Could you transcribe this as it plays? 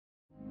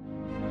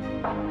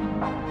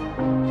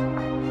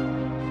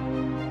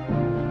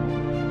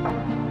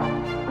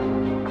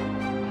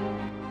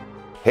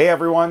Hey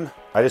everyone,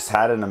 I just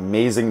had an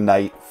amazing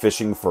night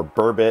fishing for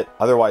burbot,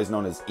 otherwise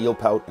known as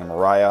eelpout in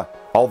Mariah.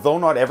 Although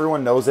not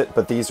everyone knows it,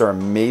 but these are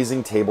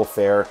amazing table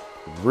fare,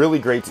 really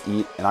great to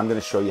eat, and I'm going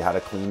to show you how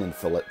to clean and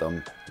fillet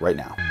them right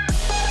now.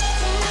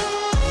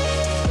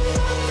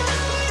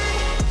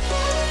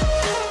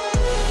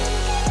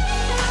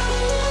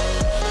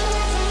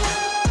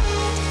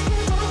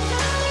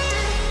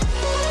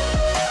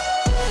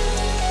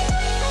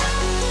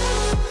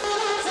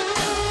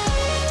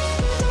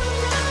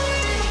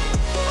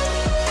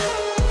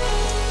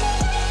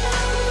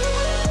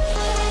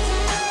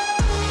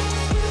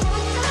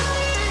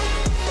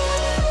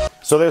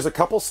 So there's a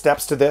couple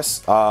steps to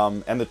this,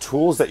 and the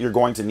tools that you're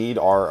going to need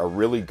are a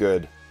really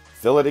good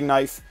filleting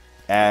knife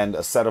and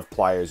a set of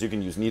pliers. You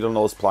can use needle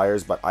nose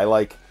pliers, but I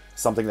like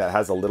something that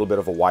has a little bit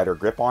of a wider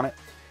grip on it.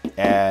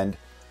 And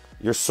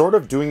you're sort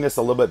of doing this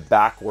a little bit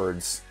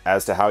backwards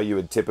as to how you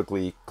would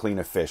typically clean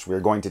a fish. We're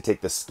going to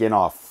take the skin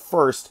off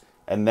first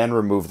and then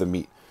remove the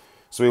meat.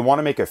 So we want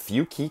to make a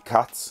few key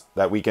cuts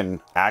that we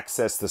can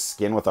access the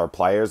skin with our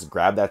pliers,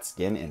 grab that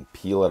skin and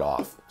peel it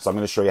off. So I'm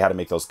going to show you how to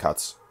make those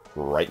cuts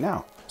right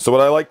now. So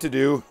what I like to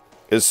do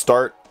is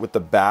start with the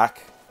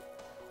back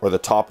or the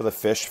top of the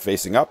fish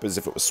facing up as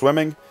if it was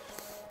swimming.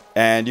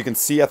 And you can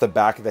see at the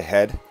back of the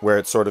head where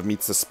it sort of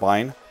meets the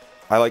spine.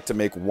 I like to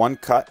make one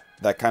cut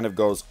that kind of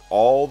goes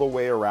all the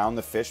way around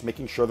the fish,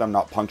 making sure that I'm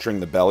not puncturing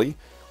the belly.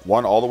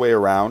 One all the way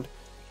around,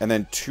 and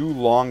then two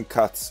long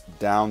cuts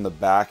down the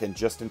back and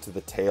just into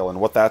the tail.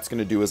 And what that's going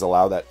to do is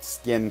allow that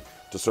skin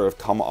to sort of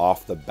come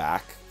off the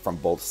back from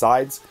both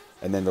sides,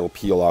 and then it'll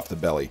peel off the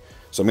belly.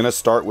 So I'm going to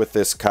start with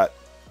this cut,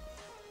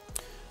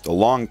 the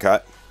long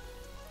cut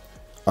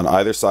on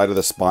either side of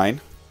the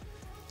spine,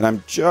 and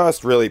I'm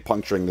just really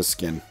puncturing the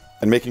skin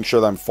and making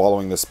sure that I'm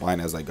following the spine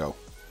as I go.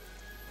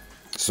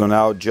 So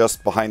now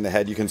just behind the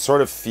head, you can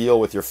sort of feel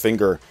with your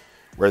finger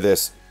where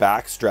this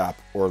back strap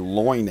or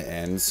loin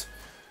ends,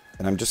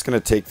 and I'm just going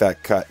to take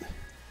that cut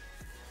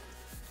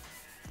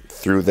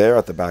through there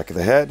at the back of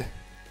the head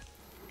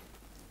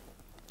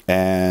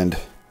and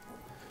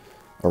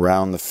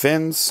around the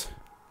fins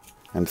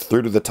and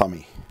through to the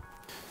tummy.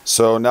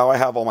 So now I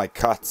have all my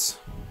cuts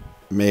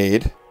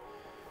made.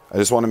 I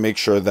just want to make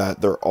sure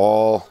that they're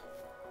all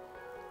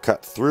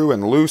cut through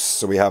and loose,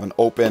 so we have an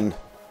open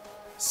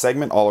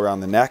segment all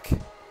around the neck.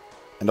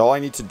 And all I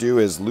need to do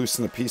is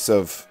loosen a piece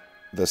of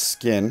the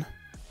skin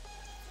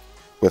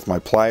with my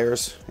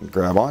pliers and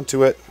grab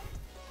onto it.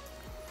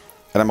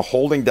 And I'm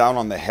holding down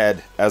on the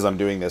head as I'm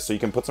doing this, so you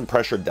can put some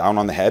pressure down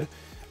on the head.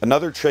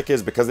 Another trick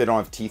is, because they don't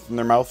have teeth in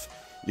their mouth,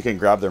 you can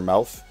grab their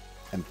mouth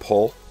and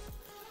pull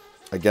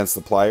against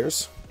the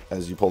pliers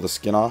as you pull the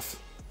skin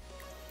off,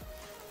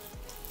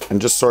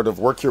 and just sort of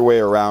work your way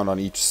around on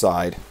each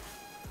side.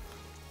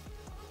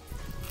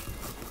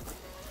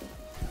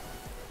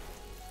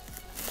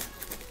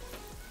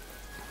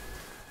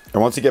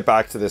 And once you get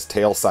back to this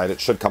tail side, it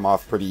should come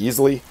off pretty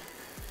easily.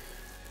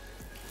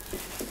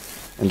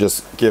 And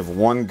just give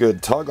one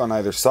good tug on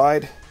either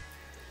side,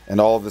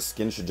 and all of the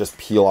skin should just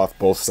peel off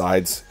both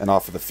sides and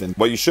off of the fin.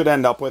 What you should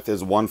end up with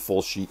is one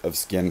full sheet of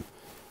skin,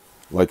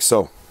 like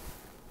so.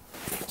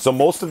 So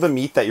most of the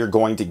meat that you're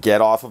going to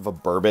get off of a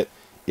burbot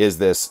is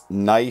this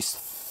nice,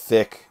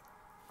 thick,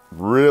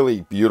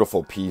 really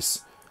beautiful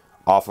piece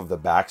off of the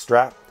back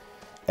strap.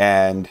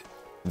 And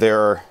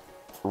their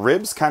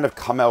ribs kind of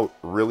come out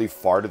really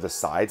far to the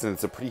sides, and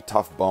it's a pretty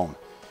tough bone.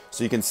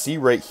 So you can see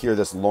right here,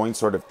 this loin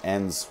sort of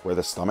ends where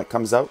the stomach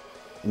comes out,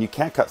 and you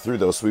can't cut through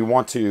those. So we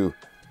want to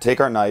take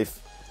our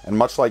knife, and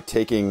much like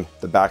taking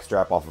the back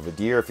strap off of a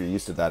deer, if you're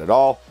used to that at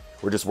all,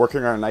 we're just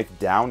working our knife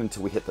down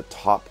until we hit the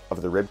top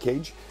of the rib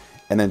cage,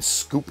 and then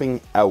scooping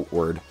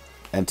outward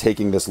and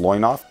taking this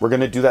loin off. We're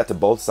going to do that to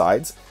both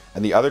sides.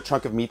 And the other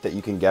chunk of meat that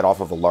you can get off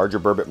of a larger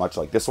burbot, much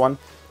like this one,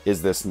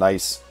 is this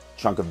nice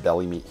chunk of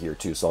belly meat here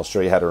too. So I'll show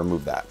you how to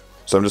remove that.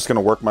 So I'm just going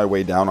to work my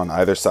way down on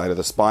either side of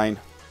the spine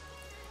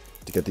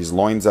to get these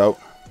loins out,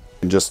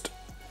 and just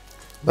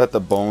let the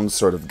bones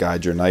sort of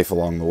guide your knife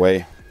along the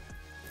way.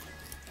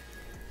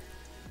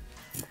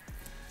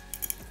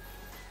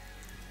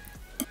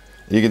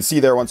 And you can see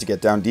there, once you get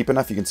down deep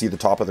enough, you can see the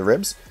top of the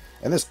ribs.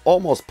 And this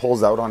almost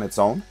pulls out on its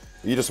own.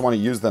 You just want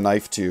to use the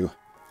knife to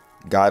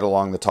guide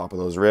along the top of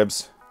those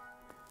ribs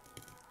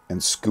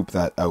and scoop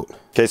that out.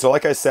 Okay, so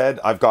like I said,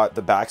 I've got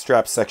the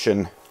backstrap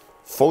section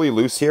fully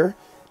loose here.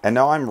 And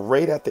now I'm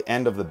right at the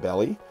end of the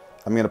belly.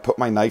 I'm going to put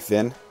my knife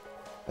in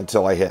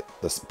until I hit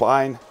the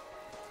spine,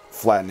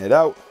 flatten it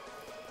out,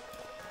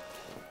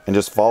 and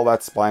just follow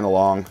that spine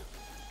along,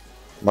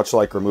 much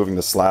like removing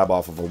the slab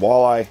off of a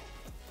walleye.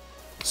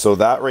 So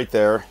that right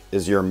there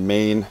is your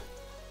main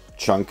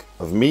chunk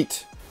of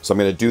meat. So I'm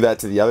going to do that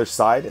to the other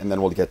side, and then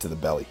we'll get to the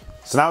belly.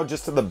 So now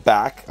just to the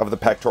back of the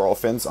pectoral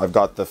fins, I've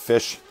got the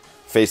fish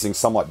facing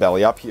somewhat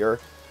belly up here.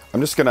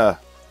 I'm just going to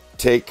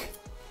take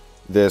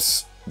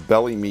this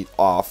belly meat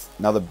off.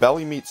 Now the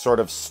belly meat sort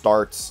of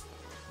starts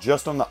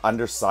just on the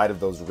underside of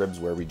those ribs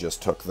where we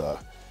just took the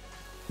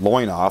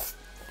loin off.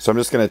 So I'm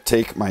just going to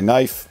take my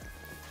knife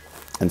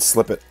and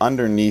slip it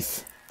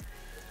underneath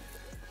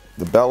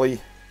the belly,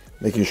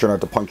 making sure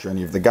not to puncture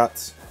any of the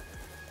guts.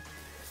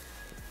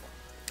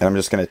 And I'm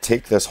just going to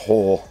take this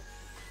whole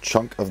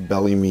chunk of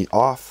belly meat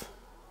off.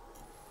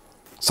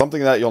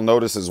 Something that you'll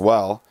notice as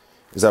well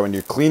is that when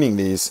you're cleaning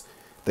these,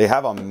 they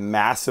have a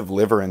massive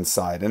liver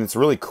inside, and it's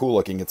really cool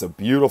looking. It's a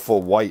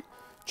beautiful white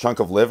chunk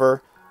of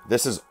liver.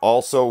 This is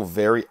also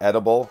very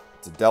edible.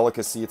 It's a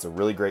delicacy. It's a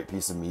really great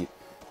piece of meat.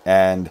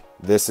 And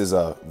this is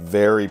a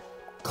very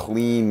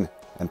clean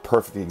and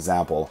perfect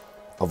example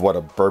of what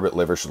a burbot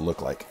liver should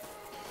look like.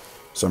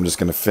 So I'm just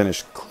going to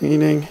finish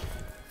cleaning,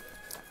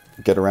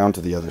 get around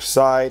to the other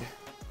side.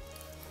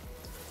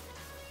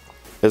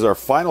 Here's our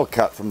final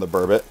cut from the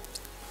burbot.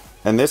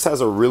 And this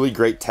has a really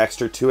great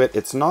texture to it.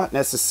 It's not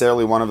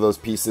necessarily one of those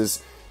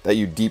pieces that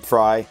you deep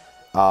fry,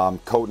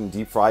 coat and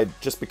deep fry,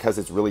 just because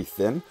it's really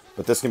thin.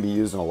 But this can be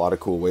used in a lot of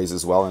cool ways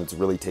as well. And it's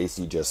really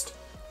tasty just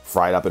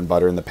fried up in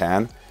butter in the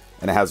pan.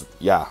 And it has,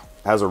 yeah,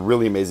 has a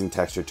really amazing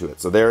texture to it.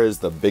 So there is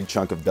the big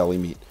chunk of belly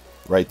meat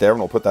right there. And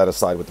we'll put that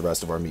aside with the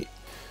rest of our meat.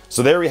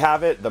 So there we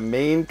have it, the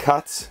main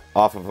cuts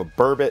off of a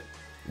burbot.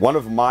 One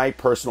of my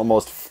personal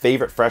most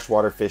favorite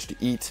freshwater fish to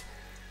eat.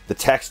 The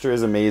texture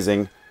is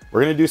amazing.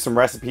 We're going to do some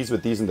recipes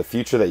with these in the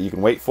future that you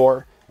can wait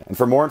for. And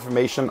for more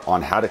information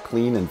on how to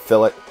clean and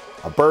fillet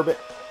a burbot,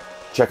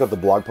 check out the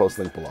blog post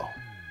link below.